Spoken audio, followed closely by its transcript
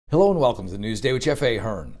Hello and welcome to the News Day with Jeff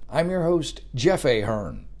Ahern. I'm your host, Jeff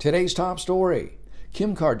Ahern. Today's top story.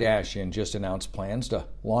 Kim Kardashian just announced plans to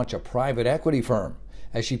launch a private equity firm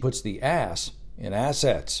as she puts the ass in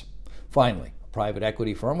assets. Finally, a private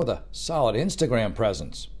equity firm with a solid Instagram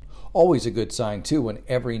presence. Always a good sign, too, when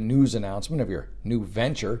every news announcement of your new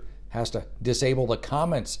venture has to disable the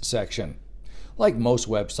comments section. Like most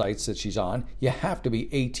websites that she's on, you have to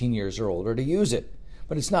be 18 years or older to use it.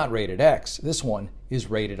 But it's not rated X. This one is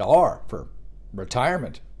rated R for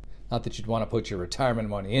retirement. Not that you'd want to put your retirement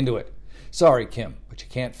money into it. Sorry, Kim, but you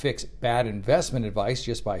can't fix bad investment advice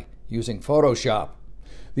just by using Photoshop.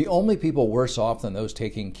 The only people worse off than those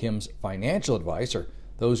taking Kim's financial advice are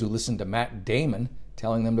those who listen to Matt Damon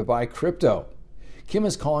telling them to buy crypto. Kim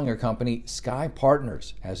is calling her company Sky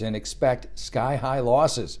Partners, as in expect sky-high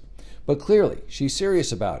losses. But clearly, she's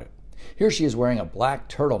serious about it. Here she is wearing a black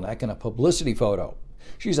turtleneck in a publicity photo.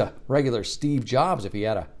 She's a regular Steve Jobs if he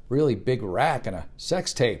had a really big rack and a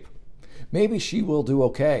sex tape. Maybe she will do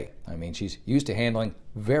okay. I mean, she's used to handling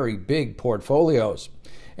very big portfolios.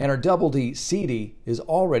 And her double D CD is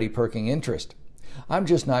already perking interest. I'm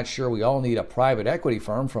just not sure we all need a private equity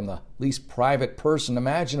firm from the least private person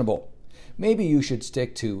imaginable. Maybe you should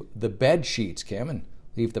stick to the bed sheets, Kim, and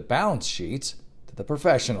leave the balance sheets to the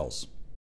professionals.